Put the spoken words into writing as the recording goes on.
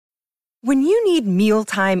When you need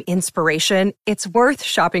mealtime inspiration, it's worth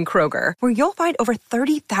shopping Kroger, where you'll find over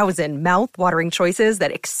 30,000 mouth-watering choices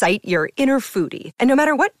that excite your inner foodie. And no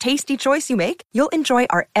matter what tasty choice you make, you'll enjoy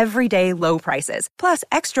our everyday low prices, plus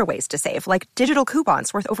extra ways to save, like digital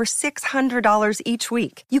coupons worth over $600 each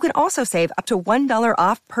week. You can also save up to $1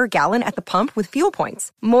 off per gallon at the pump with fuel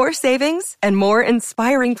points. More savings and more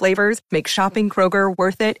inspiring flavors make shopping Kroger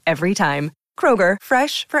worth it every time. Kroger,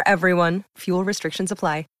 fresh for everyone. Fuel restrictions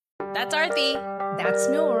apply. That's Aarti. That's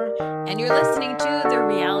Noor. And you're listening to The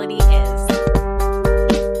Reality Is.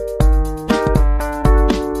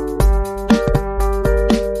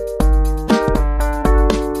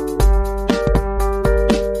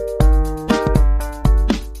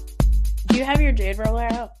 Do you have your jade roller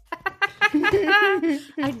out?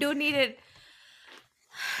 I do need it.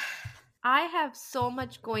 I have so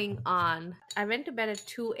much going on. I went to bed at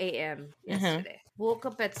 2 a.m. yesterday. Woke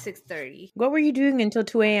up at 6:30. What were you doing until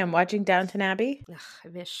 2 a.m. watching Downton Abbey? Ugh, I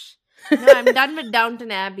wish. No, I'm done with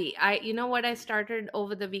Downton Abbey. You know what I started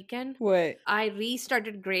over the weekend? What? I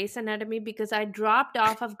restarted Grey's Anatomy because I dropped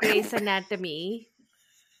off of Grey's Anatomy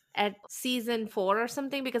at season 4 or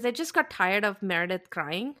something because I just got tired of Meredith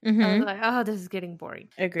crying. I was like, oh, this is getting boring.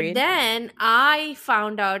 Agreed. But then I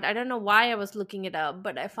found out, I don't know why I was looking it up,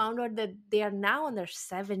 but I found out that they are now on their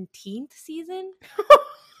 17th season.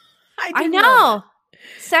 I know.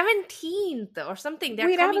 17th or something. They're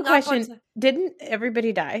Wait, I have a coming up question. on... Didn't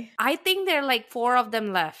everybody die? I think there are like 4 of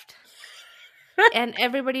them left. And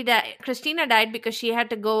everybody died. Christina died because she had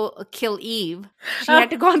to go kill Eve. She had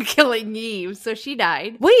to go on killing Eve, so she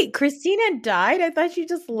died. Wait, Christina died? I thought she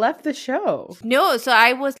just left the show. No, so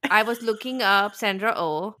I was looking up Sandra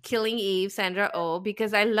Oh, Killing Eve, Sandra Oh,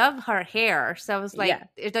 because I love her hair. So I was like,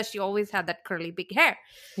 does she always have that curly big hair?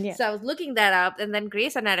 Yeah. So I was looking that up, and then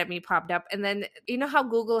Grey's Anatomy popped up, and then you know how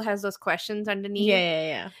Google has those questions underneath?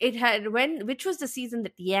 Yeah. It had which was the season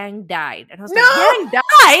that Yang died, and I was No! like, Yang died.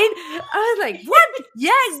 I was like, what?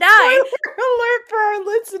 Yang died. Spoiler alert for our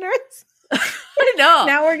listeners. I know.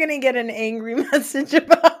 Now we're gonna get an angry message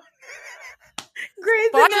about Grey's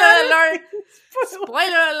Spoiler Anatomy. alert.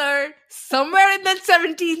 Spoiler alert. Somewhere in that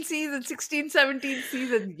 16, 17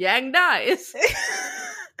 season, Yang dies.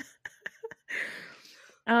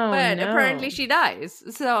 Oh, But no. apparently she dies.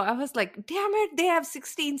 So I was like, damn it, they have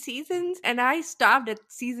 16 seasons and I stopped at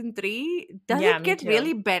season 3. Does Yeah, it me get too.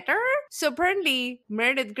 really better? So apparently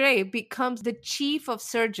Meredith Grey becomes the chief of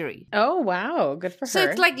surgery. Oh, wow. Good for So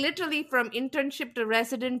her. it's like literally from internship to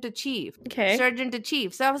resident to chief. Okay. Surgeon to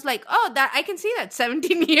chief. So I was like, oh, that I can see that.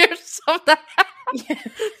 17 years of that.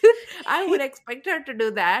 I would expect her to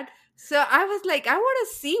do that. So I was like, I want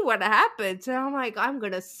to see what happens. So I'm like, I'm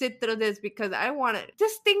going to sit through this because I want to.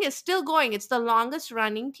 This thing is still going. It's the longest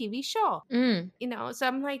running TV show. You know, so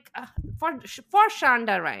I'm like, for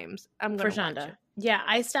Shonda Rhimes, I'm going to watch it. Yeah,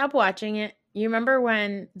 I stopped watching it. You remember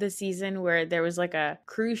when the season where there was like a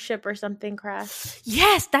cruise ship or something crashed?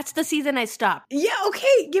 Yes, that's the season I stopped. Yeah,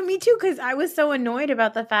 okay. Yeah, me too. Because I was so annoyed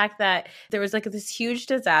about the fact that there was like this huge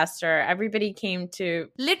disaster. Everybody came to...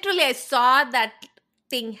 Literally, I saw that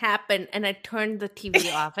thing happen and I turned the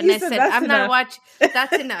TV off. And I said, "That's I'm not enough." watching.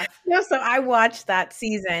 That's enough. No, so I watched that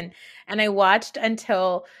season and I watched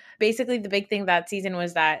until... Basically, the big thing that season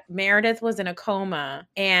was that Meredith was in a coma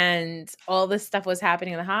and all this stuff was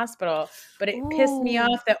happening in the hospital. But it pissed me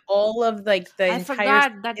off that all of like the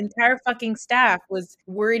entire fucking staff was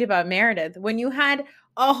worried about Meredith. When you had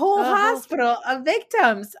a whole hospital of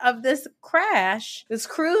victims of this crash, this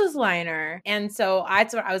cruise liner. And so I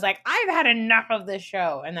was like, I've had enough of this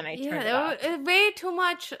show. And then I turned it off. Way too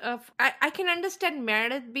much of... I can understand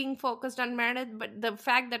Meredith being focused on Meredith, but the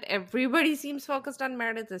fact that everybody seems focused on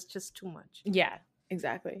Meredith is just too much. Yeah.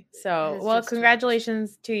 Exactly. So, well,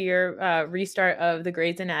 congratulations to your restart of the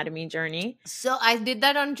Grey's Anatomy journey. So I did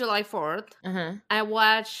that on July 4th. I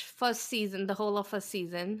watched first season, the whole of first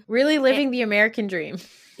season. Really living the American dream.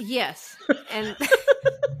 Yes. And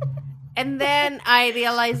and then I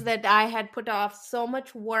realized that I had put off so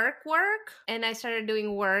much work, and I started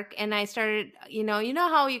doing work, and I started, you know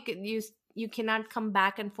how you cannot come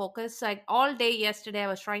back and focus. Like all day yesterday, I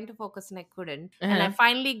was trying to focus and I couldn't. And I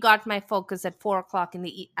finally got my focus at 4:00 in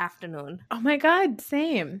the afternoon. Oh my God,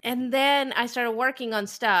 same. And then I started working on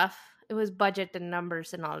stuff. It was budget and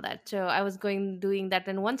numbers and all that. So I was doing that.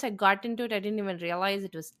 And once I got into it, I didn't even realize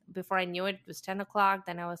it was, before I knew it, it was 10 o'clock.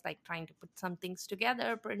 Then I was like trying to put some things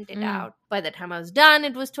together, print it out. By the time I was done,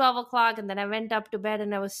 it was 12 o'clock. And then I went up to bed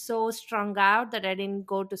and I was so strung out that I didn't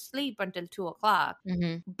go to sleep until 2 o'clock.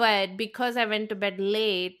 But because I went to bed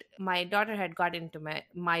late, my daughter had got into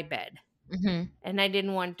my bed. Mm-hmm. and I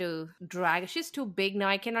didn't want to drag. She's too big now.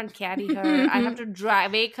 I cannot carry her. I have to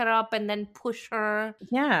wake her up and then push her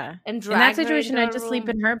Yeah. and In that drag her situation, into I her just sleep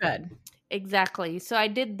room. in her bed. Exactly. So I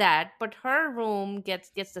did that, but her room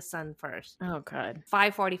gets the sun first. Oh, God.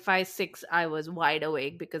 5:45, 6, I was wide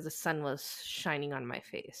awake because the sun was shining on my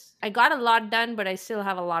face. I got a lot done, but I still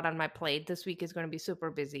have a lot on my plate. This week is going to be super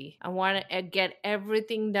busy. I want to get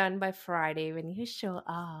everything done by Friday when you show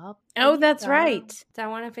up. Oh, When you that's come. right. So I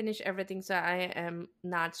want to finish everything so I am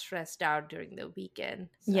not stressed out during the weekend.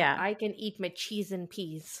 So Yeah. I can eat my cheese and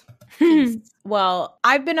peas. Well,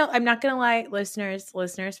 I'm not going to lie, listeners,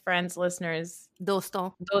 friends, listeners,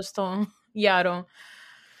 Dosto. yaro.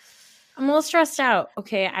 I'm a little stressed out.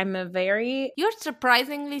 Okay, You're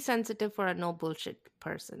surprisingly sensitive for a no bullshit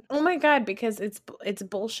person. Oh my God, because it's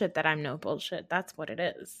bullshit that I'm no bullshit. That's what it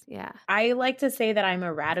is. Yeah. I like to say that I'm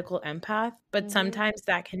a radical empath, but sometimes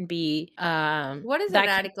that can be what is a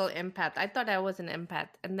radical empath? I thought I was an empath,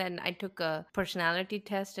 and then I took a personality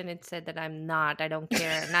test and it said that I'm not. I don't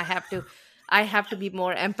care, and I have to be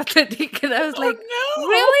more empathetic. And I was like, no.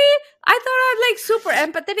 Really? I thought I'm like super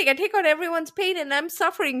empathetic. I take on everyone's pain and I'm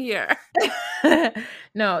suffering here.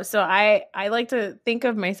 No, so I like to think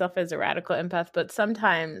of myself as a radical empath, but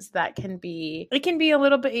sometimes it can be a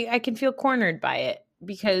little bit, I can feel cornered by it.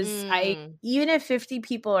 Because even if 50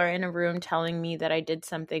 people are in a room telling me that I did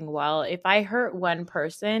something well, if I hurt one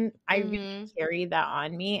person, I really carry that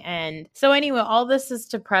on me. And so anyway, all this is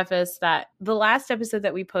to preface that the last episode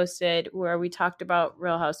that we posted where we talked about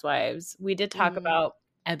Real Housewives, we did talk about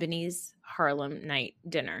Ebony's Harlem night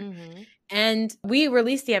dinner. And we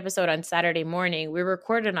released the episode on Saturday morning. We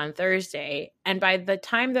recorded on Thursday. And by the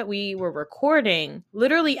time that we were recording,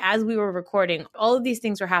 literally as we were recording, all of these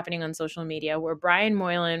things were happening on social media where Brian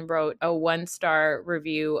Moylan wrote a 1-star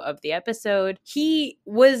review of the episode. He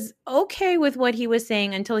was okay with what he was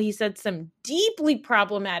saying until he said some deeply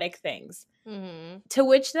problematic things. To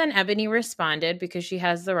which then Ebony responded, because she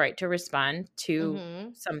has the right to respond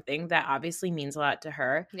to something that obviously means a lot to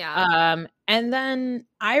her. Yeah. And then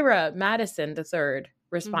Ira Madison III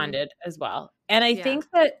responded as well. And I think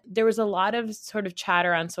that there was a lot of sort of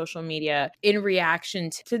chatter on social media in reaction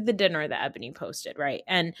to the dinner that Ebony posted, right?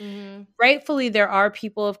 And rightfully, there are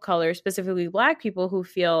people of color, specifically Black people, who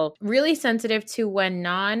feel really sensitive to when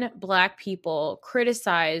non-Black people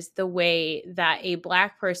criticize the way that a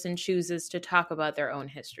Black person chooses to talk about their own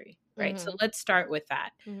history, right? So let's start with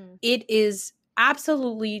that. It is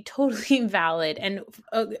absolutely, totally valid. And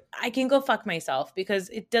I can go fuck myself because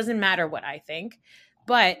it doesn't matter what I think.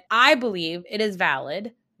 But I believe it is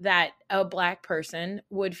valid that a Black person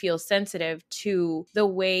would feel sensitive to the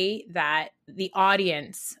way that the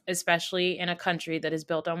audience, especially in a country that is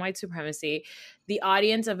built on white supremacy, the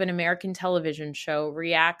audience of an American television show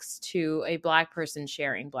reacts to a Black person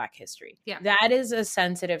sharing Black history. Yeah. That is a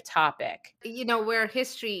sensitive topic. You know, where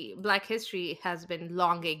Black history has been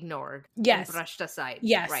long ignored and brushed aside.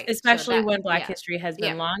 Yes, right. especially when Black history has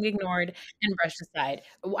been long ignored and brushed aside.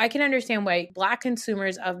 I can understand why Black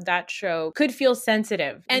consumers of that show could feel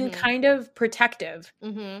sensitive and kind of protective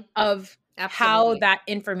of how that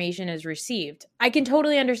information is received. I can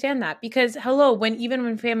totally understand that because,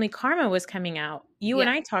 when Family Karma was coming out, you and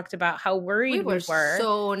I talked about how worried we were.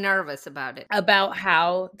 So nervous about it. About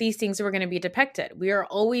how these things were going to be depicted. We are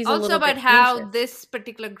always also about how this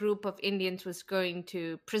particular group of Indians was going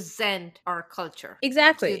to present our culture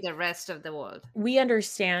exactly to the rest of the world. We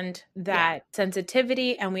understand that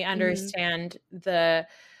sensitivity, and we understand the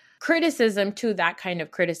criticism to that kind of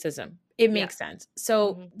criticism. It makes sense.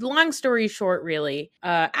 So long story short, really,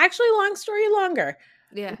 actually long story longer.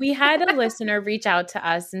 Yeah. We had a listener reach out to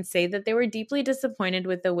us and say that they were deeply disappointed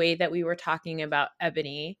with the way that we were talking about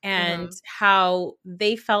Ebony and how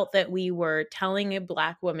they felt that we were telling a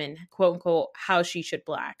Black woman, quote unquote, how she should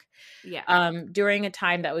Black. Yeah. During a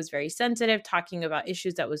time that was very sensitive, talking about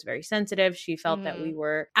issues that was very sensitive. She felt that we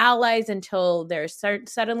were allies until there's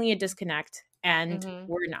suddenly a disconnect. And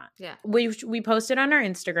we're not. Yeah. We posted on our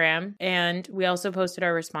Instagram, and we also posted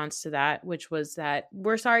our response to that, which was that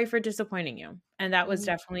we're sorry for disappointing you. And that was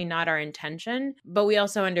definitely not our intention. But we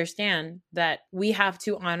also understand that we have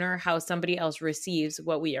to honor how somebody else receives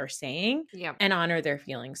what we are saying and honor their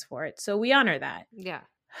feelings for it. So we honor that. Yeah.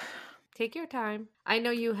 Take your time. I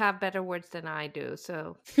know you have better words than I do.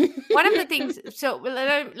 So one of the things, so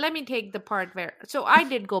let me take the part where, so I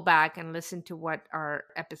did go back and listen to what our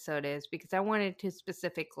episode is because I wanted to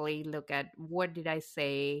specifically look at what did I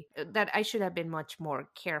say that I should have been much more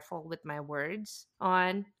careful with my words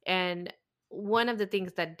on. And one of the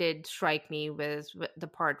things that did strike me was the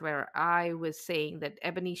part where I was saying that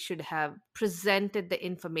Ebony should have presented the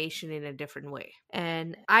information in a different way.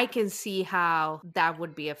 And I can see how that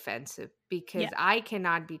would be offensive, because I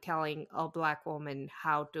cannot be telling a Black woman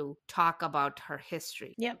how to talk about her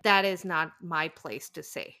history. Yep. That is not my place to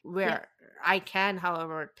say. Where I can,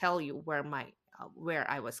 however, tell you where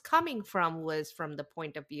I was coming from was from the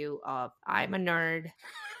point of view of, I'm a nerd.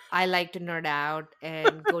 I like to nerd out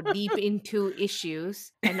and go deep into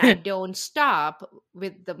issues, and I don't stop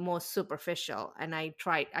with the most superficial. And I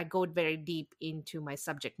go very deep into my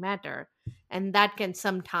subject matter, and that can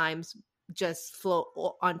sometimes just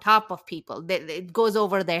flow on top of people. It goes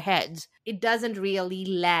over their heads. It doesn't really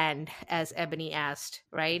land as Ebony asked,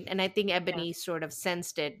 right? And I think Ebony sort of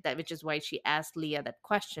sensed it, which is why she asked Leah that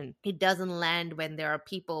question. It doesn't land when there are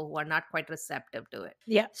people who are not quite receptive to it.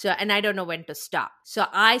 Yeah. So, and I don't know when to stop. So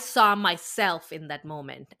I saw myself in that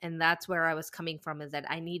moment, and that's where I was coming from, is that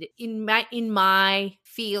I needed in my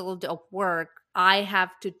field of work, I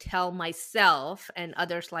have to tell myself and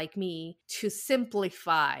others like me to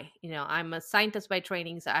simplify. I'm a scientist by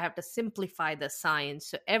training, so I have to simplify the science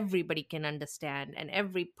so everybody can understand, and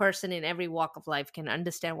every person in every walk of life can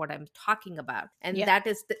understand what I'm talking about. And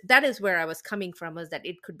that is where I was coming from, is that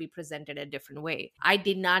it could be presented a different way. I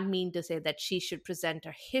did not mean to say that she should present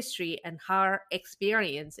her history and her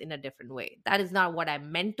experience in a different way. That is not what I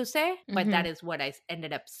meant to say, but that is what I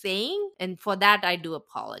ended up saying. And for that, I do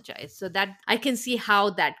apologize. So that I can see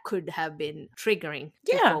how that could have been triggering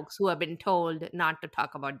to folks who have been told not to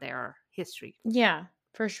talk about their history. Yeah,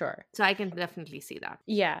 for sure. So I can definitely see that.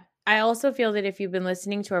 Yeah. I also feel that if you've been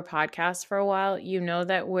listening to our podcast for a while, you know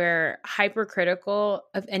that we're hypercritical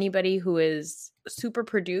of anybody who is super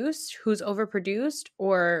produced, who's overproduced,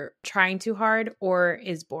 or trying too hard, or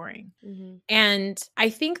is boring. Mm-hmm. And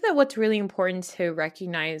I think that what's really important to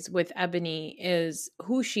recognize with Ebony is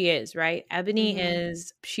who she is, right? Ebony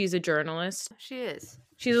she's a journalist. She is.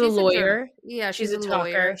 She's a lawyer. She's a talker.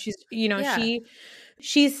 lawyer.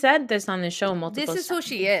 She said this on the show multiple times. This is who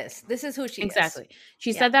she is. This is who she is. Exactly.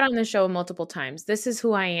 She said that on the show multiple times. This is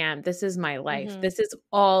who I am. This is my life. This is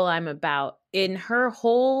all I'm about. In her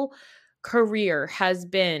whole career has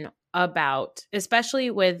been about, especially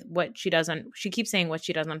with what she does on, she keeps saying what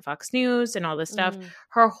she does on Fox News and all this stuff.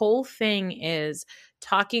 Her whole thing is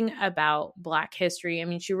talking about Black history. I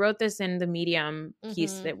mean, she wrote this in the Medium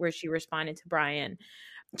piece where she responded to Brian.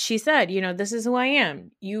 She said, this is who I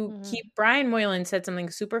am. Brian Moylan said something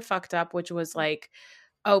super fucked up, which was like,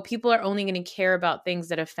 oh, people are only going to care about things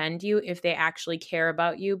that offend you if they actually care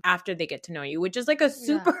about you after they get to know you, which is like a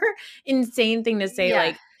super insane thing to say.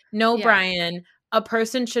 Like, no, Brian, a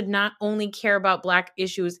person should not only care about Black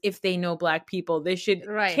issues if they know Black people. They should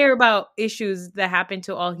care about issues that happen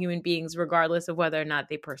to all human beings, regardless of whether or not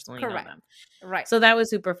they personally know them. Right. So that was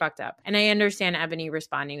super fucked up. And I understand Ebony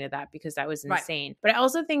responding to that because that was insane. But I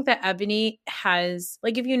also think that Ebony has,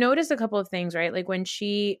 like, if you notice a couple of things, right? Like when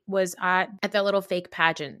she was at that little fake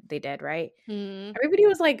pageant they did, right? Everybody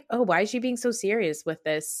was like, oh, why is she being so serious with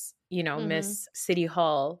this? Miss City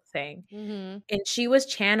Hall thing. And she was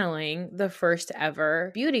channeling the first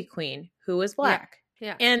ever beauty queen who was Black.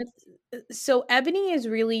 Yeah. And so Ebony is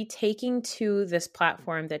really taking to this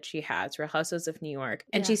platform that she has, Real Housewives of New York,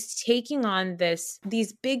 and she's taking on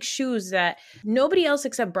these big shoes that nobody else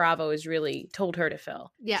except Bravo has really told her to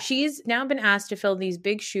fill. Yeah. She's now been asked to fill these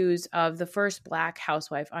big shoes of the first Black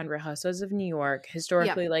housewife on Real Housewives of New York,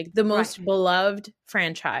 historically like the most beloved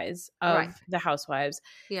franchise of the Housewives.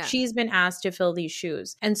 Yeah. She's been asked to fill these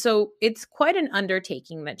shoes. And so it's quite an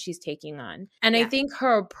undertaking that she's taking on. And I think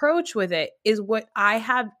her approach with it is what I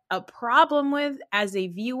have a problem with as a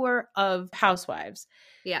viewer of Housewives.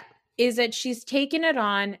 Yeah. Is that she's taken it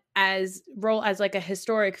on as like a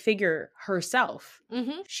historic figure herself.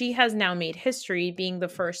 She has now made history being the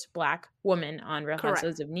first Black woman on Real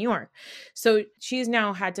Housewives of New York. So she's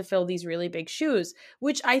now had to fill these really big shoes,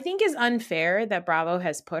 which I think is unfair that Bravo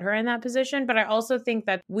has put her in that position. But I also think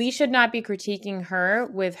that we should not be critiquing her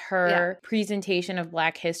with her presentation of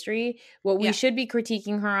Black history. What we should be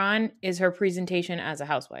critiquing her on is her presentation as a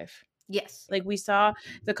housewife. Yes. Like we saw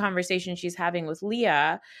the conversation she's having with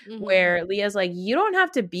Leah, where Leah's like, you don't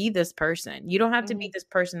have to be this person. You don't have to be this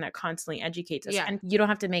person that constantly educates us. And you don't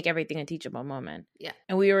have to make everything a teachable moment. Yeah.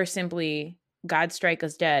 And we were simply, God strike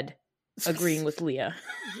us dead, agreeing with Leah.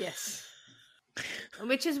 Yes.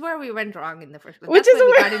 Which is where we went wrong in the first place.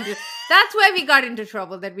 That's where we got into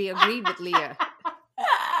trouble, that we agreed with Leah.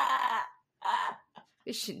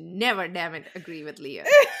 We should never, damn it, agree with Leah.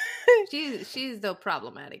 She's the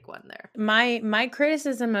problematic one there. My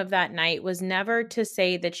criticism of that night was never to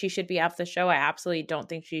say that she should be off the show. I absolutely don't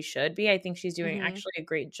think she should be. I think she's doing actually a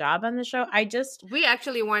great job on the show. We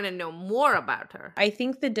actually want to know more about her. I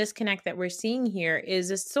think the disconnect that we're seeing here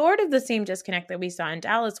is a sort of the same disconnect that we saw in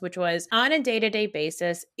Dallas, which was on a day-to-day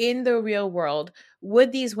basis in the real world,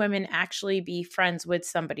 would these women actually be friends with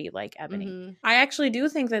somebody like Ebony? I actually do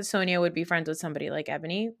think that Sonia would be friends with somebody like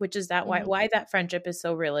Ebony, which is that why that friendship is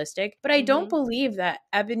so realistic. But I don't believe that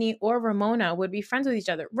Ebony or Ramona would be friends with each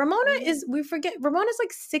other. Ramona's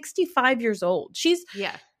like 65 years old. She's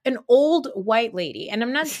an old white lady. And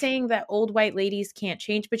I'm not saying that old white ladies can't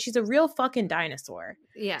change, but she's a real fucking dinosaur.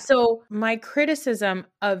 Yeah. So my criticism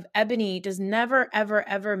of Ebony does never, ever,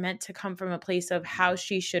 ever meant to come from a place of how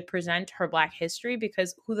she should present her Black history,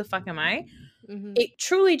 because who the fuck am I? It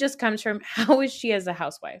truly just comes from how is she as a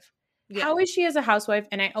housewife? Yeah. How is she as a housewife?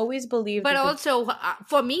 And I always believe But also,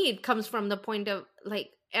 for me, it comes from the point of, like,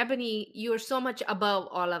 Ebony, you're so much above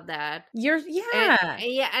all of that.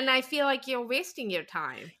 And I feel like you're wasting your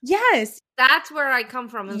time. Yes. That's where I come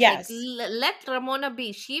from. It's yes. Like, let Ramona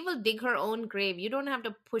be. She will dig her own grave. You don't have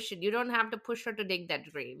to push it. You don't have to push her to dig that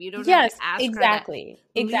grave. You don't have to ask her that. Leave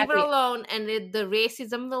her alone, and the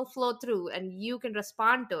racism will flow through, and you can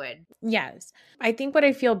respond to it. Yes. I think what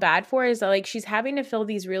I feel bad for is that, like, she's having to fill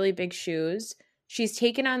these really big shoes. She's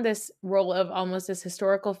taken on this role of almost this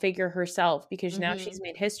historical figure herself, because now she's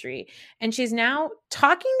made history, and she's now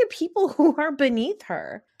talking to people who are beneath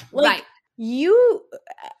her. Like,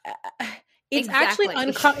 it's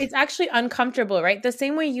actually uncomfortable, right? The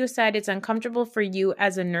same way you said it's uncomfortable for you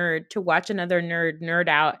as a nerd to watch another nerd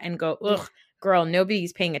out and go, ugh, girl,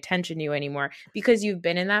 nobody's paying attention to you anymore because you've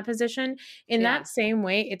been in that position. In that same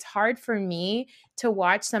way, it's hard for me to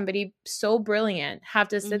watch somebody so brilliant have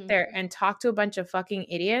to sit there and talk to a bunch of fucking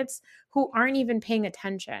idiots who aren't even paying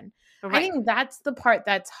attention. Right. I think that's the part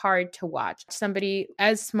that's hard to watch. Somebody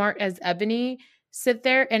as smart as Ebony sit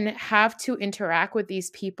there and have to interact with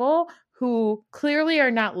these people who clearly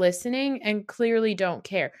are not listening and clearly don't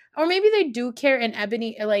care. Or maybe they do care, and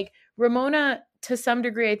Ebony, like Ramona, to some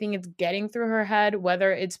degree, I think it's getting through her head,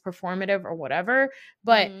 whether it's performative or whatever.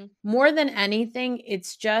 But more than anything,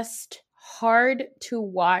 it's just hard to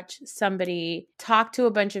watch somebody talk to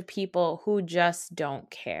a bunch of people who just don't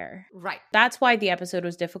care. Right. That's why the episode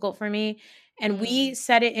was difficult for me. And we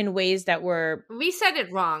said it in ways that were... We said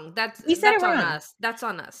it wrong. That's on us. That's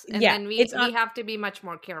on us. And then we have to be much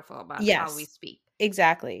more careful about how we speak.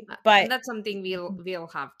 Exactly. But and that's something we'll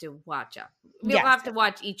have to watch out. We'll have to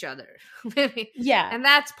watch each other. And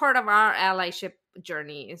that's part of our allyship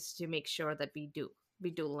journey, is to make sure that we do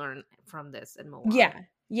learn from this and move on.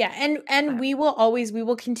 Yeah. And we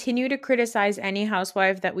will continue to criticize any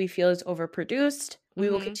housewife that we feel is overproduced. We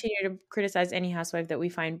will continue to criticize any housewife that we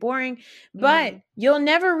find boring. But you'll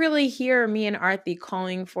never really hear me and Aarti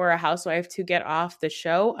calling for a housewife to get off the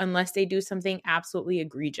show unless they do something absolutely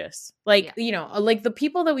egregious. Like, you know, like the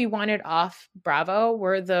people that we wanted off Bravo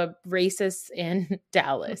were the racists in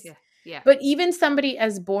Dallas. Yeah. But even somebody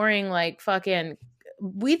as boring, like fucking,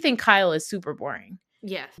 we think Kyle is super boring.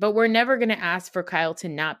 Yeah. But we're never going to ask for Kyle to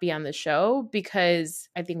not be on the show because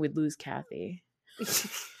I think we'd lose Kathy.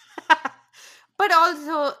 But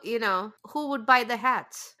also, you know, who would buy the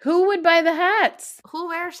hats? Who would buy the hats? Who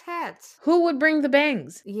wears hats? Who would bring the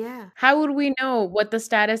bangs? Yeah. How would we know what the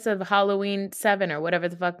status of Halloween 7 or whatever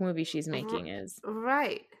the fuck movie she's making is?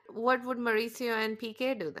 Right. What would Mauricio and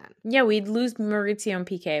PK do then? Yeah, we'd lose Mauricio and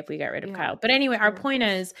PK if we got rid of Kyle. But anyway, our point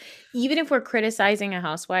is, even if we're criticizing a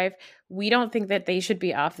housewife, we don't think that they should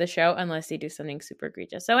be off the show unless they do something super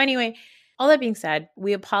egregious. So anyway, all that being said,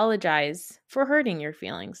 we apologize for hurting your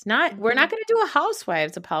feelings. We're not going to do a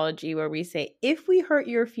housewives apology where we say, if we hurt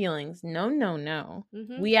your feelings, no.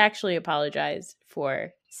 We actually apologize for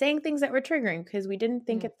saying things that were triggering because we didn't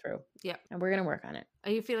think it through. Yeah. And we're going to work on it.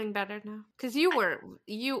 Are you feeling better now? Because you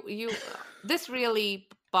this really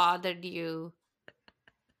bothered you.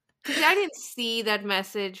 Because I didn't see that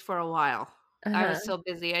message for a while. I was so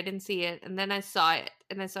busy. I didn't see it. And then I saw it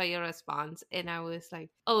and I saw your response and I was like,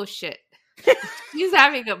 oh shit. She's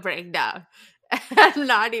having a breakdown. I'm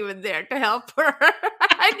not even there to help her.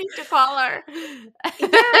 I need to call her.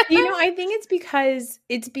 You know, I think it's because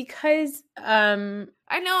I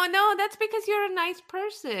know, no, that's because you're a nice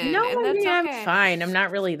person. No, and that's okay. I'm fine. I'm not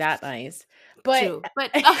really that nice. But true.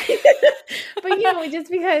 But but you know, just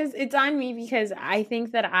because it's on me, because I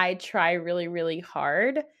think that I try really, really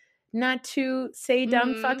hard not to say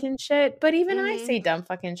dumb fucking shit, but even I say dumb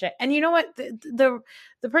fucking shit. And you know what?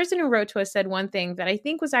 the person who wrote to us said one thing that I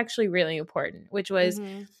think was actually really important, which was,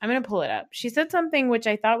 I'm going to pull it up. She said something which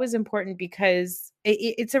I thought was important because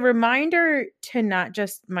it's a reminder to not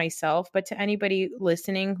just myself, but to anybody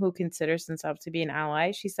listening who considers themselves to be an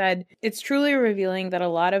ally. She said, it's truly revealing that a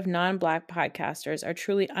lot of non-Black podcasters are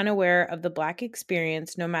truly unaware of the Black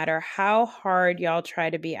experience. No matter how hard y'all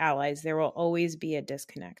try to be allies, there will always be a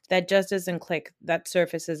disconnect that just doesn't click, that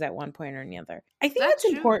surfaces at one point or another. I think that's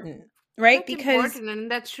important. Right? That's because important,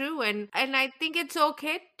 and that's true. And I think it's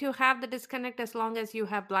okay to have the disconnect as long as you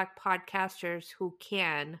have Black podcasters who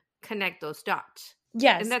can connect those dots.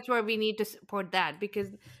 Yes. And that's where we need to support that, because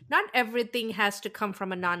not everything has to come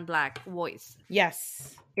from a non-Black voice.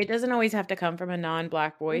 Yes. It doesn't always have to come from a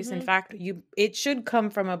non-Black voice. In fact, it should come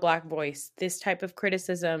from a Black voice. This type of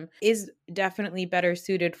criticism is definitely better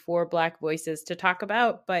suited for Black voices to talk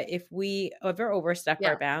about. But if we ever overstep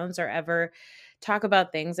our bounds or ever talk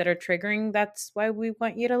about things that are triggering, that's why we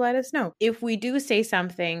want you to let us know if we do say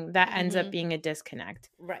something that ends up being a disconnect.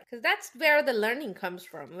 Right. Because that's where the learning comes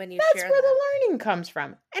from when you share where the learning comes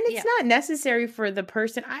from. And it's not necessary for the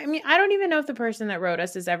person. I mean, I don't even know if the person that wrote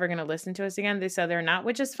us is ever going to listen to us again. They said they're not,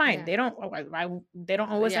 which is fine. They don't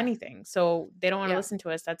owe us anything. So they don't want to listen to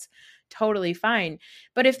us. That's totally fine.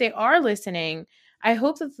 But if they are listening, I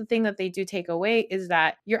hope that the thing that they do take away is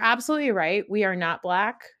that you're absolutely right. We are not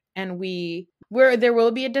Black, and there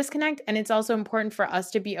will be a disconnect. And it's also important for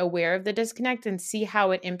us to be aware of the disconnect and see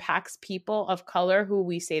how it impacts people of color who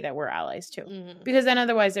we say that we're allies to. Because then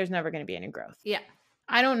otherwise there's never going to be any growth. Yeah.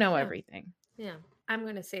 I don't know everything. Yeah. I'm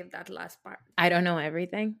going to save that last part. I don't know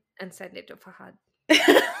everything. And send it to Fahad.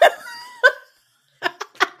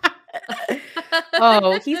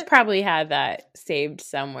 Oh, he's probably had that saved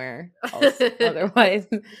somewhere else otherwise.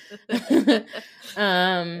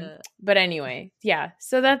 But anyway, yeah.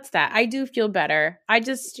 So that's that. I do feel better. I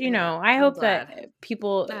just, I hope that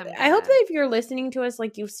people, I hope that if you're listening to us,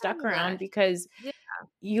 like you've stuck around because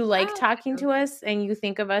you like talking to us and you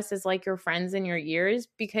think of us as like your friends in your ears,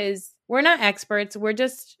 because we're not experts. We're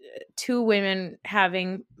just two women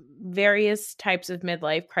having various types of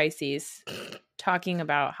midlife crises talking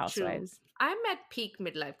about housewives. I'm at peak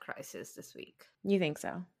midlife crisis this week. You think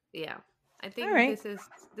so? Yeah. I think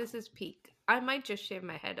this is peak. I might just shave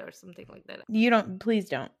my head or something like that. Please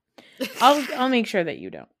don't. I'll make sure that you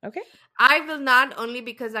don't. Okay? I will not, only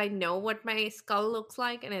because I know what my skull looks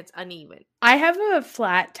like and it's uneven. I have a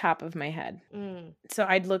flat top of my head. So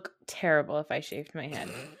I'd look terrible if I shaved my head.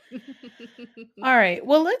 All right.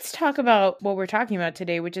 Well, let's talk about what we're talking about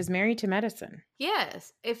today, which is Married to Medicine.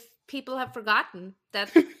 Yes. If people have forgotten,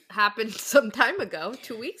 that happened some time ago,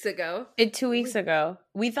 2 weeks ago. 2 weeks ago.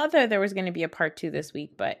 We thought that there was going to be a part 2 this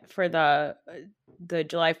week, but for the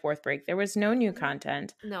July 4th break, there was no new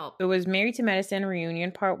content. No. It was Married to Medicine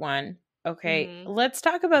reunion part 1. Okay, let's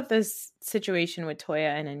talk about this situation with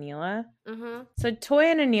Toya and Anila. So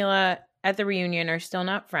Toya and Anila at the reunion are still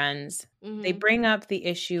not friends. They bring up the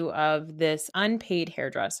issue of this unpaid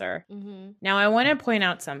hairdresser. Now, I want to point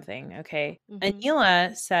out something, okay?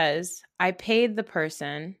 Anila says, I paid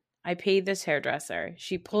this hairdresser.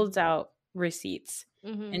 She pulls out receipts.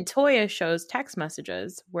 And Toya shows text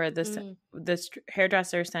messages where this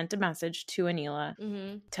hairdresser sent a message to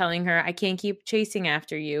Anila telling her, I can't keep chasing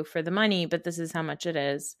after you for the money, but this is how much it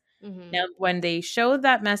is. Now, when they showed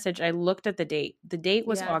that message, I looked at the date. The date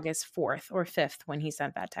was August 4th or 5th when he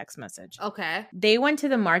sent that text message. Okay. They went to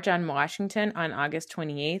the March on Washington on August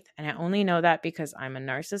 28th, and I only know that because I'm a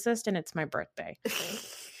narcissist and it's my birthday.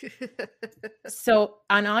 So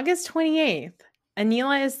on August 28th,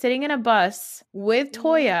 Anila is sitting in a bus with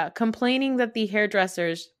Toya complaining that the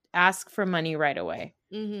hairdressers ask for money right away.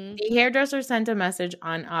 The hairdresser sent a message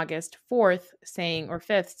on August 4th saying, or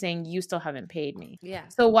 5th saying, you still haven't paid me. Yeah.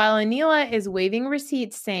 So while Anila is waving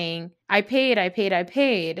receipts saying, I paid,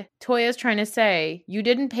 Toya's trying to say, you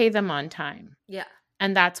didn't pay them on time. Yeah.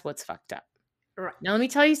 And that's what's fucked up. Right. Now, let me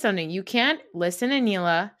tell you something. You can't listen,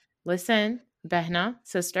 Anila. Listen, Behna,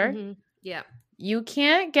 sister. Yeah. You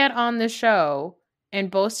can't get on the show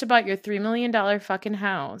and boast about your $3 million fucking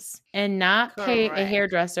house and not pay a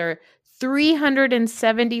hairdresser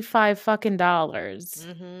 $375 fucking dollars.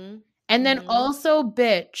 And then also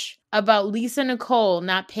bitch about Lisa Nicole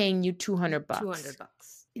not paying you $200.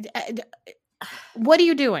 $200. What are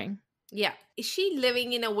you doing? Yeah. Is she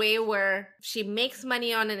living in a way where she makes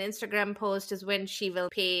money on an Instagram post is when she will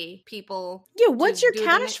pay people? Yeah, what's your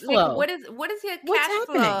cash flow? What is your cash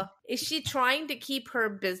flow? Is she trying to keep her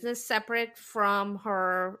business separate from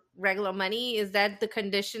her regular money? Is that the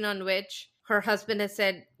condition on which her husband has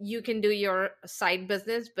said, you can do your side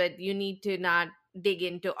business, but you need to not dig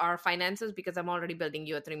into our finances because I'm already building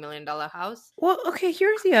you a $3 million house. Well, okay,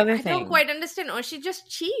 here's the other I thing. don't quite understand. Or she's just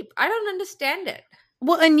cheap. I don't understand it.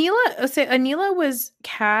 Well, Anila was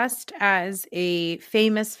cast as a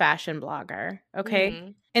famous fashion blogger, okay?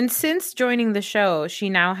 Mhm. And since joining the show, she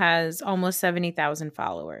now has almost 70,000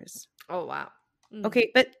 followers. Oh, wow.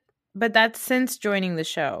 Okay, but that's since joining the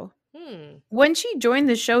show. Hmm. When she joined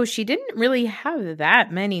the show, she didn't really have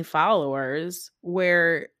that many followers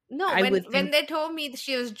where No, I would when think they told me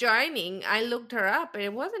she was joining, I looked her up and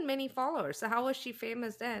it wasn't many followers. So how was she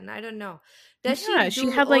famous then? I don't know. Does yeah, she she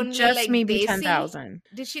do had like only just like maybe desi? 10,000.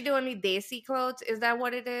 Did she do only desi clothes? Is that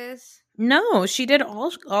what it is? No, she did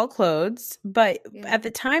all clothes, but Yeah. at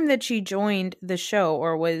the time that she joined the show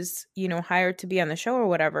or was, hired to be on the show or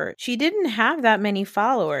whatever, she didn't have that many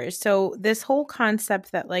followers. So this whole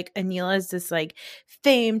concept that like Anila is this like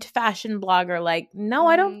famed fashion blogger, like, no,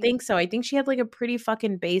 I don't think so. I think she had like a pretty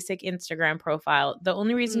fucking basic Instagram profile. The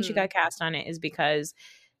only reason she got cast on it is because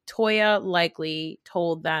Toya likely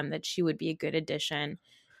told them that she would be a good addition.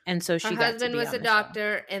 And so Her got to husband be was on a the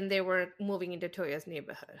doctor and they were moving into Toya's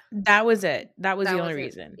neighborhood. That was it. That was That the was only it.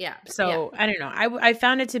 reason. Yeah. So I don't know. I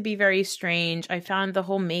found it to be very strange. I found the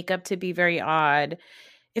whole makeup to be very odd.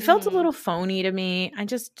 It felt a little phony to me.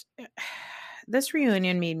 This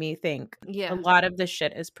reunion made me think a lot of the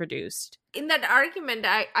shit is produced. In that argument,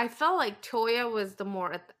 I felt like Toya was the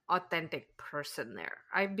more authentic person there.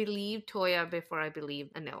 I believed Toya before I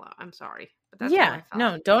believed Anila. I'm sorry. But that's how I felt.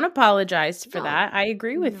 No, don't apologize for that. I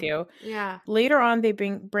agree with you. Yeah. Later on, they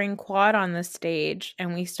bring Quad on the stage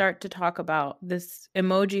and we start to talk about this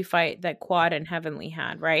emoji fight that Quad and Heavenly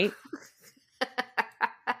had, right?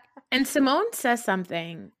 And Simone says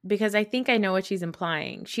something because I think I know what she's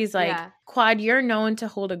implying. She's like, Quad, you're known to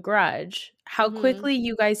hold a grudge. How quickly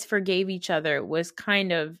you guys forgave each other was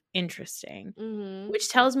kind of interesting, which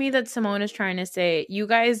tells me that Simone is trying to say, you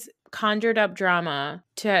guys conjured up drama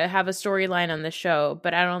to have a storyline on the show,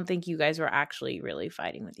 but I don't think you guys were actually really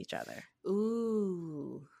fighting with each other.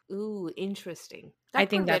 Ooh, interesting. I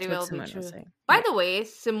think that's what Simone was saying. By the way,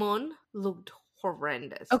 Simone looked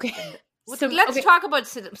horrendous. Okay. Let's talk about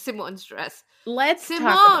Simone's dress.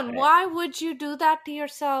 Simone, why would you do that to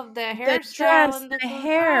yourself? The hairstyle and the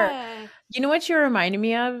hair. You know what you reminded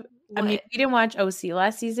me of? What? I mean, we didn't watch OC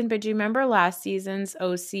last season, but do you remember last season's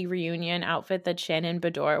OC reunion outfit that Shannon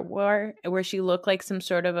Bedore wore, where she looked like some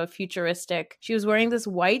sort of a futuristic? She was wearing this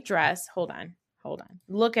white dress. Hold on.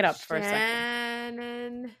 Look it up for a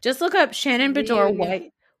second. Just look up Shannon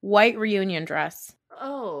Bedore white reunion dress.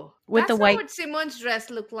 Oh, with the white. That's not what Simone's dress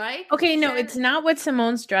looked like. Okay, no, it's not what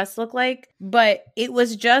Simone's dress looked like, but it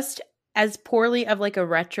was just as poorly of like a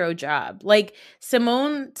retro job. Like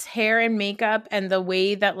Simone's hair and makeup and the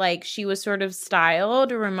way that like she was sort of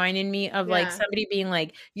styled reminded me of like somebody being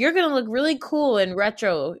like, you're going to look really cool in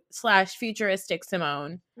retro / futuristic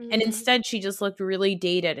Simone. And instead she just looked really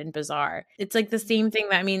dated and bizarre. It's like the same thing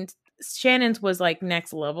Shannon's was like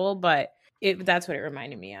next level, but that's what it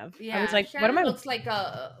reminded me of. Yeah, I was like, Shannon what am I? Looks like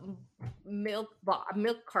a milk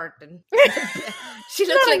carton. She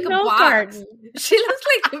looks like a box. Carton. She looks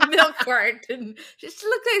like a milk carton. She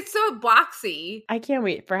looks like so boxy. I can't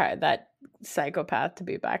wait for that psychopath to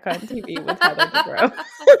be back on TV with Heather Dubrow.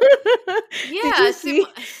 Yeah.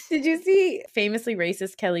 Did you see famously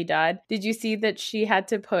racist Kelly Dodd? Did you see that she had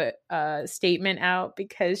to put a statement out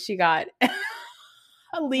because she got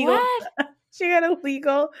a legal... What? She got a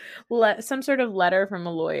legal, some sort of letter from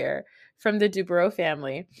a lawyer from the Dubrow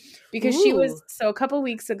family because she was, so a couple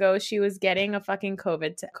weeks ago, she was getting a fucking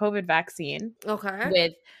COVID vaccine. Okay.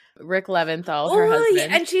 With Rick Leventhal, her husband. Yeah,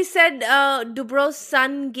 and she said Dubrow's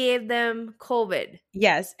son gave them COVID.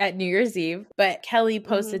 Yes, at New Year's Eve. But Kelly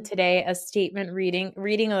posted today a statement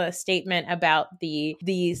reading a statement about the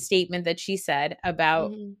statement that she said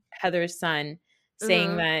about Heather's son.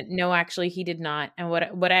 Saying that no, actually he did not. And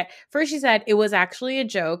first she said it was actually a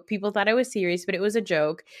joke. People thought it was serious, but it was a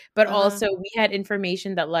joke. But also we had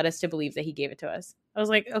information that led us to believe that he gave it to us. I was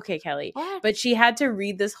like, okay, Kelly. What? But she had to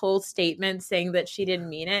read this whole statement saying that she didn't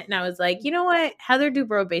mean it. And I was like, you know what? Heather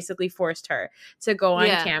Dubrow basically forced her to go on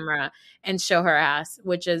camera and show her ass,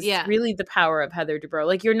 which is really the power of Heather Dubrow.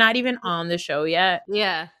 Like you're not even on the show yet.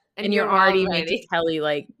 Yeah. And you're already making Kelly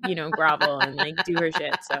like, grovel and like do her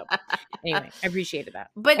shit. So anyway, I appreciated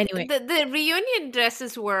that. But anyway, the reunion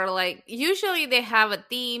dresses were like, usually they have a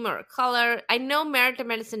theme or a color. I know Married to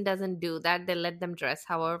Medicine doesn't do that. They let them dress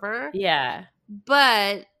however. Yeah.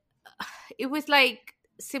 But it was like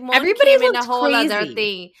Simone Everybody came in a whole crazy. Other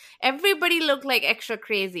thing. Everybody looked like extra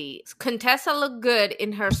crazy. Contessa looked good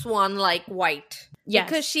in her swan like white. Yes.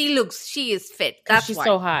 Because she is fit. 'Cause That's she's why.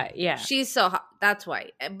 so hot. Yeah. She's so hot. That's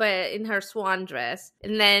why. But in her swan dress.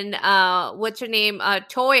 And then what's her name?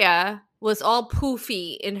 Toya was all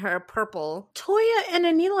poofy in her purple. Toya and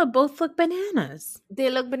Anila both look bananas.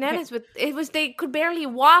 They look bananas. With they could barely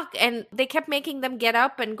walk, and they kept making them get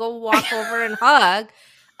up and go walk over and hug.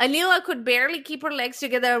 Anila could barely keep her legs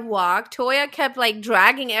together and walk. Toya kept like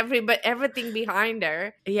dragging everything behind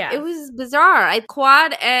her. Yeah. It was bizarre.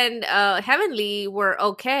 Quad and Heavenly were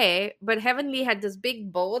okay, but Heavenly had this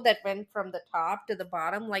big bow that went from the top to the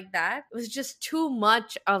bottom like that. It was just too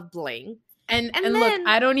much of bling. And look,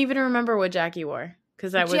 I don't even remember what Jackie wore.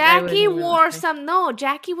 Jackie wore some. No,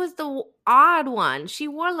 Jackie was the odd one. She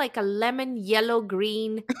wore like a lemon yellow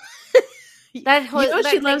green. That was,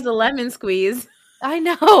 she loves a lemon squeeze. I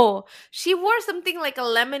know. She wore something like a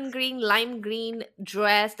lemon green, lime green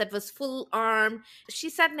dress that was full arm.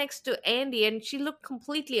 She sat next to Andy and she looked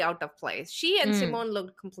completely out of place. She and Simone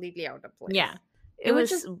looked completely out of place. Yeah. It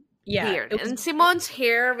was just weird. And Simone's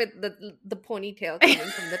hair with the ponytail coming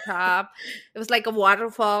from the top. It was like a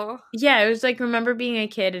waterfall. Yeah, it was like, remember being a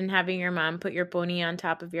kid and having your mom put your pony on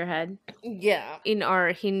top of your head? Yeah. In our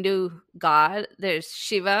Hindu god, there's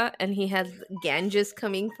Shiva and he has Ganges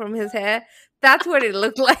coming from his hair. That's what it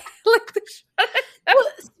looked like. Well,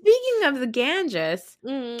 speaking of the Ganges,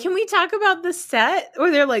 can we talk about the set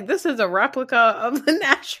where they're like, this is a replica of the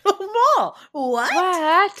National Mall?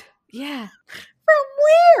 What? Yeah. From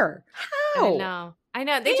where? How? I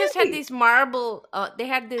know. They just had these marble,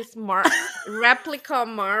 replica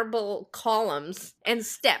marble columns and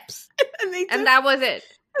steps. And that was it.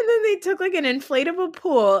 And then they took like an inflatable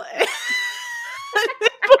pool and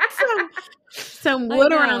put some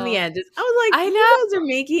wood around the edges. I was like, you guys are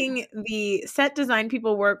making the set design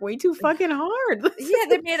people work way too fucking hard. Yeah,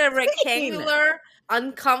 they made a rectangular,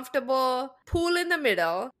 uncomfortable pool in the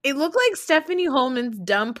middle. It looked like Stephanie Holman's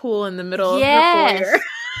dumb pool in the middle of the foyer.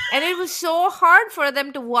 And it was so hard for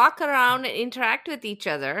them to walk around and interact with each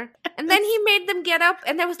other. And then he made them get up,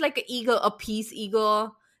 and there was like a peace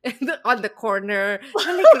eagle on the corner,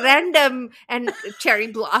 and like random and cherry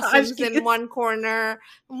blossoms in one corner.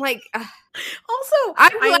 I'm like, also,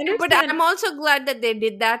 I'm also glad that they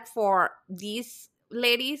did that for these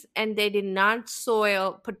ladies, and they did not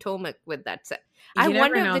soil Potomac with that set. I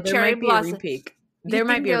wonder if the cherry blossoms. There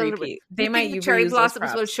might be a repeat. They might use cherry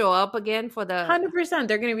blossoms will show up again for the 100%.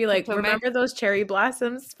 They're going to be like, remember those cherry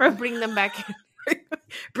blossoms? Bring them back in.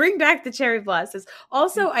 Bring back the cherry blossoms.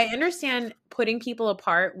 Also, I understand putting people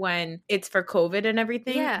apart when it's for COVID and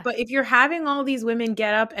everything. Yeah. But if you're having all these women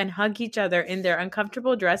get up and hug each other in their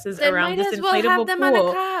uncomfortable dresses around this inflatable have them pool, on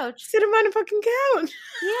a couch. Sit them on a fucking couch.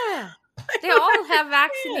 Yeah. They all have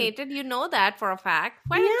vaccinated. You know that for a fact.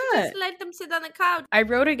 Why don't you just let them sit on the couch? I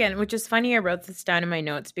wrote again, which is funny. I wrote this down in my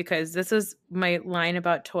notes because this was my line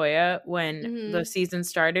about Toya when the season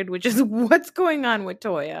started, which is what's going on with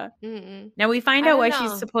Toya. Now we find out why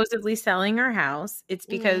she's supposedly selling her house. It's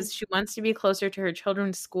because she wants to be closer to her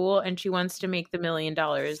children's school and she wants to make the $1 million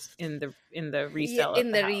in the resale.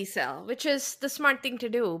 Resale, which is the smart thing to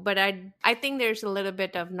do. But I think there's a little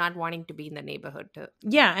bit of not wanting to be in the neighborhood too.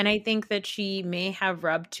 Yeah, and I think that she may have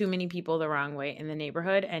rubbed too many people the wrong way in the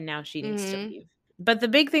neighborhood, and now she needs to leave. But the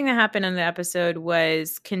big thing that happened in the episode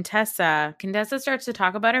was Contessa. Contessa starts to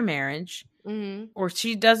talk about her marriage, or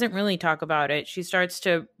she doesn't really talk about it. She starts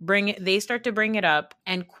to they start to bring it up,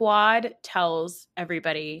 and Quad tells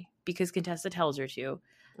everybody, because Contessa tells her to,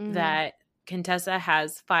 that Contessa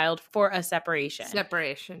has filed for a separation.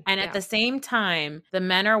 And at the same time, the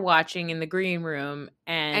men are watching in the green room,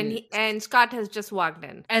 and Scott has just walked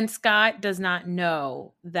in. And Scott does not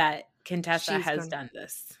know that Contessa has done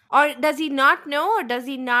this. Or does he not know? Or does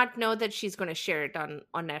he not know that she's going to share it on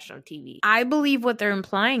national TV? I believe what they're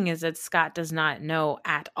implying is that Scott does not know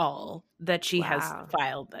at all that she has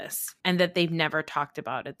filed this, and that they've never talked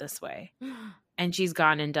about it this way. And she's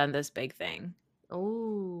gone and done this big thing.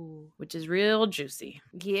 Oh, which is real juicy.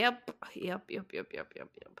 Yep.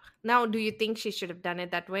 Now, do you think she should have done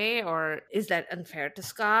it that way, or is that unfair to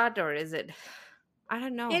Scott, or is it? I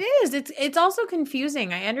don't know. It is. It's also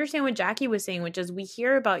confusing. I understand what Jackie was saying, which is we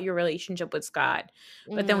hear about your relationship with Scott,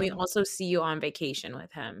 but then we also see you on vacation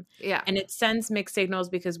with him. Yeah, and it sends mixed signals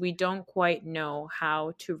because we don't quite know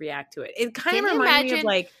how to react to it. It kind of reminds me of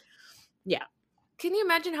like, yeah. Can you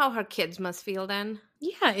imagine how her kids must feel then?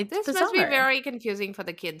 Yeah, this must be very confusing for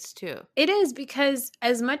the kids too. It is, because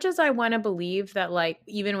as much as I want to believe that, like,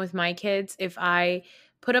 even with my kids, if I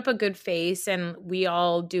put up a good face and we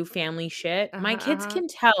all do family shit, my kids can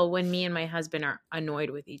tell when me and my husband are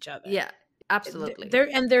annoyed with each other. Yeah, absolutely.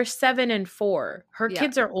 They're 7 and 4. Her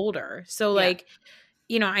kids are older, so like,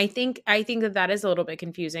 I think that is a little bit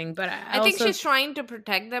confusing, but I think she's trying to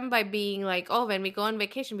protect them by being like, oh, when we go on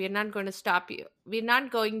vacation, we're not going to stop you. We're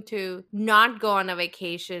not going to not go on a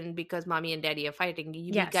vacation because mommy and daddy are fighting.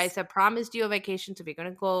 You guys have promised you a vacation, so we're going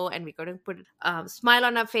to go and we're going to put a smile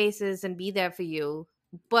on our faces and be there for you.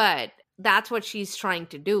 But that's what she's trying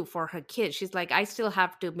to do for her kids. She's like, I still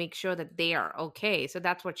have to make sure that they are okay. So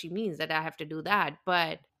that's what she means, that I have to do that.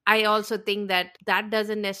 But I also think that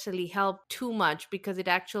doesn't necessarily help too much because it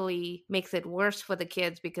actually makes it worse for the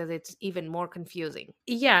kids because it's even more confusing.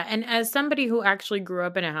 Yeah. And as somebody who actually grew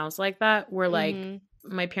up in a house like that, where like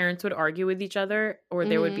my parents would argue with each other, or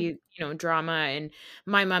there would be, drama in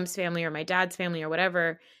my mom's family or my dad's family or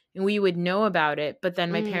whatever, and we would know about it, but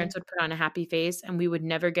then my parents would put on a happy face and we would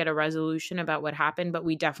never get a resolution about what happened, but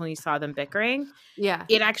we definitely saw them bickering. Yeah.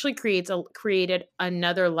 It actually created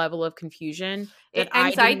another level of confusion.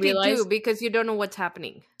 Anxiety too, because you don't know what's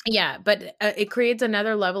happening. Yeah, but it creates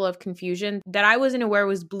another level of confusion that I wasn't aware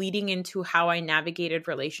was bleeding into how I navigated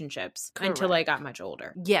relationships until I got much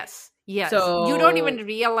older. Yes. So you don't even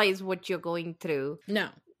realize what you're going through. No.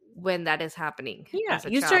 When that is happening. Yeah,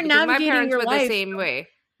 you start navigating my parents your were life the same way.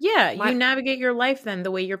 Yeah, you navigate your life then the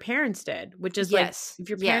way your parents did, which is like if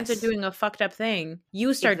your parents are doing a fucked up thing,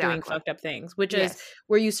 you start doing fucked up things, which is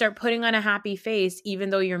where you start putting on a happy face even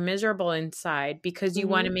though you're miserable inside because you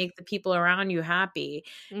want to make the people around you happy.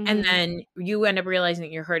 And then you end up realizing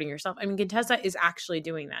that you're hurting yourself. I mean, Contessa is actually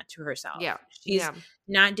doing that to herself. Yeah. She's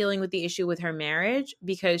not dealing with the issue with her marriage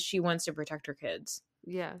because she wants to protect her kids.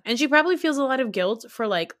 Yeah. And she probably feels a lot of guilt for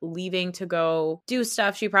like leaving to go do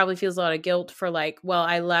stuff. She probably feels a lot of guilt for like, well,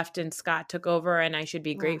 I left and Scott took over and I should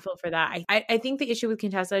be grateful for that. I think the issue with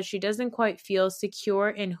Contessa is she doesn't quite feel secure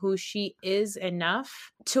in who she is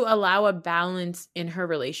enough to allow a balance in her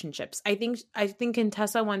relationships. I think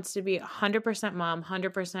Contessa wants to be 100% mom,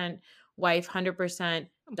 100% wife, 100%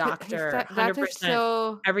 doctor,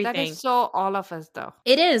 100% everything. That is so all of us though.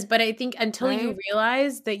 It is, but I think until you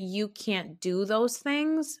realize that you can't do those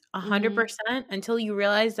things 100%, until you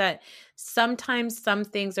realize that sometimes some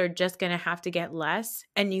things are just going to have to get less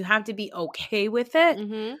and you have to be okay with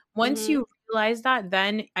it. Once you realize that,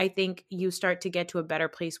 then I think you start to get to a better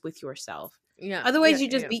place with yourself. Yeah. Otherwise, you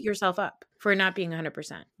just beat yourself up for not being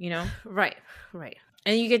 100%, Right.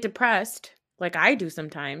 And you get depressed. Like I do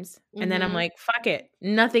sometimes. And then I'm like, fuck it.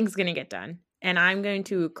 Nothing's going to get done. And I'm going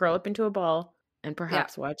to curl up into a ball and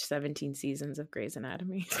perhaps watch 17 seasons of Grey's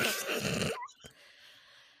Anatomy. Is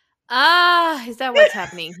that what's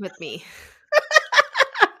happening with me?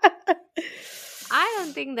 I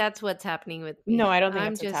don't think that's what's happening with me. No, I don't think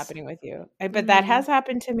that's what's happening with you. But that has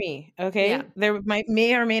happened to me. Okay. Yeah. There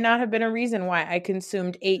may or may not have been a reason why I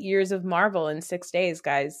consumed 8 years of Marvel in 6 days,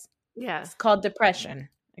 guys. Yeah. It's called depression.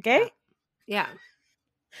 Okay. Yeah.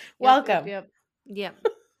 Welcome. Yeah.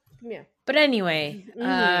 But anyway,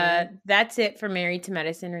 that's it for Married to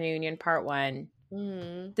Medicine Reunion Part 1.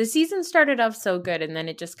 The season started off so good and then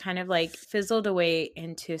it just kind of like fizzled away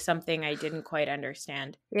into something I didn't quite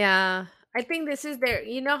understand. Yeah. I think this is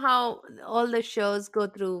how all the shows go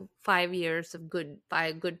through 5 years of good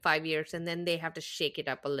 5 years, and then they have to shake it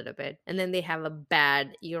up a little bit, and then they have a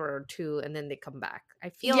bad year or two, and then they come back.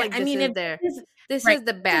 I feel like this is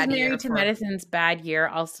the bad year. Married to Medicine's bad year.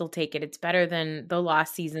 I'll still take it. It's better than the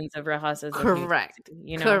lost seasons of Real Houses. Correct.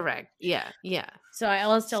 Correct. Yeah. So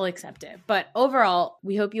I'll still accept it. But overall,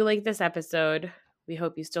 we hope you like this episode. We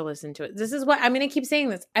hope you still listen to it. This is what I'm going to keep saying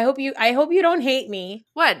this. I hope you don't hate me.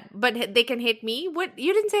 What? But they can hate me? What?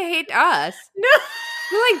 You didn't say hate us. No.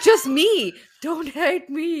 You're like, just me. Don't hate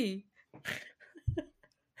me.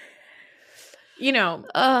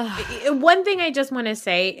 One thing I just want to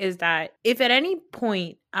say is that if at any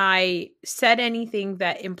point I said anything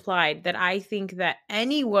that implied that I think that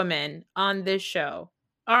any woman on this show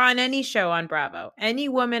or on any show on Bravo, any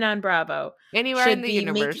woman on Bravo, anywhere in the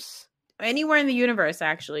universe. Anywhere in the universe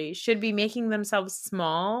actually should be making themselves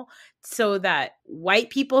small so that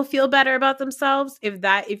white people feel better about themselves.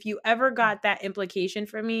 If you ever got that implication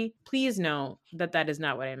from me, please know that is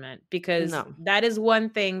not what I meant, because that is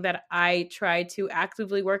one thing that I try to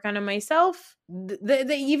actively work on in myself.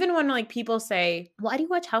 Even when like people say, why do you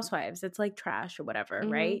watch Housewives? It's like trash or whatever,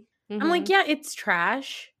 right? I'm like, yeah, it's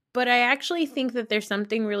trash. But I actually think that there's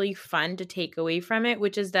something really fun to take away from it,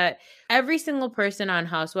 which is that every single person on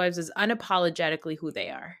Housewives is unapologetically who they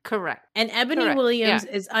are. Correct. And Ebony Williams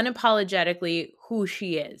is unapologetically who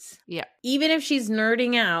she is. Yeah. Even if she's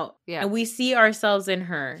nerding out and we see ourselves in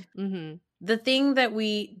her, the thing that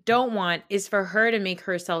we don't want is for her to make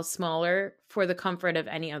herself smaller for the comfort of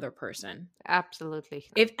any other person. Absolutely.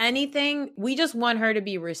 If anything, we just want her to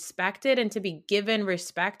be respected and to be given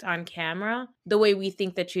respect on camera the way we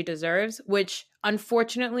think that she deserves, which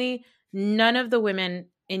unfortunately, none of the women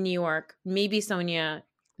in New York, maybe Sonia,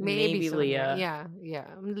 maybe Sonia. Leah. Yeah.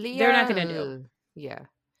 Leah, They're not going to do. Yeah.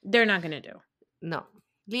 They're not going to do. No.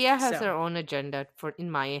 Leah has So. her own agenda. In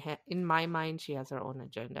my mind, she has her own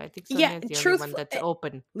agenda. I think Sonia is the only one that's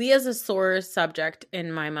open. Leah's a sore subject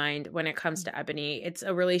in my mind when it comes to Ebony. It's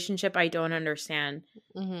a relationship I don't understand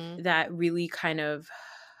that really kind of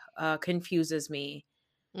confuses me.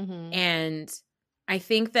 And I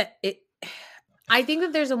think that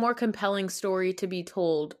there's a more compelling story to be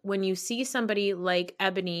told when you see somebody like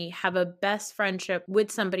Ebony have a best friendship with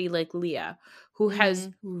somebody like Leah, who has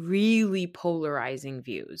really polarizing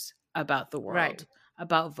views about the world,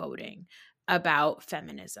 about voting, about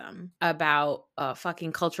feminism, about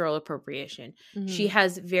fucking cultural appropriation. She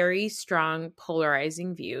has very strong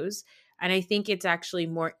polarizing views. And I think it's actually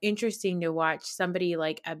more interesting to watch somebody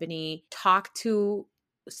like Ebony talk to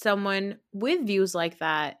someone with views like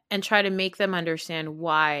that and try to make them understand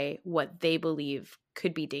why what they believe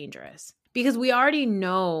could be dangerous. Because we already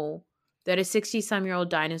know that a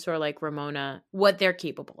 60-some-year-old dinosaur like Ramona, what they're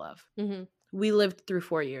capable of. We lived through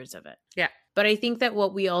 4 years of it. Yeah. But I think that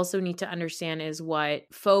what we also need to understand is what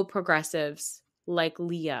faux progressives like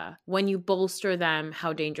Leah, when you bolster them,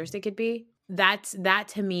 how dangerous it could be. That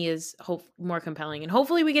to me is more compelling. And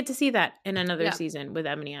hopefully we get to see that in another season with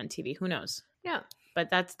Ebony on TV. Who knows? Yeah.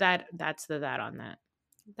 But that's the that on that.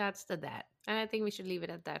 That's the that. And I think we should leave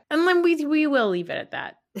it at that. And then we will leave it at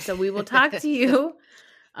that. So we will talk to you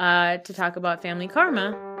to talk about Family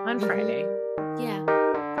Karma on Friday. Yeah.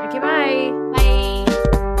 Okay, bye. Bye.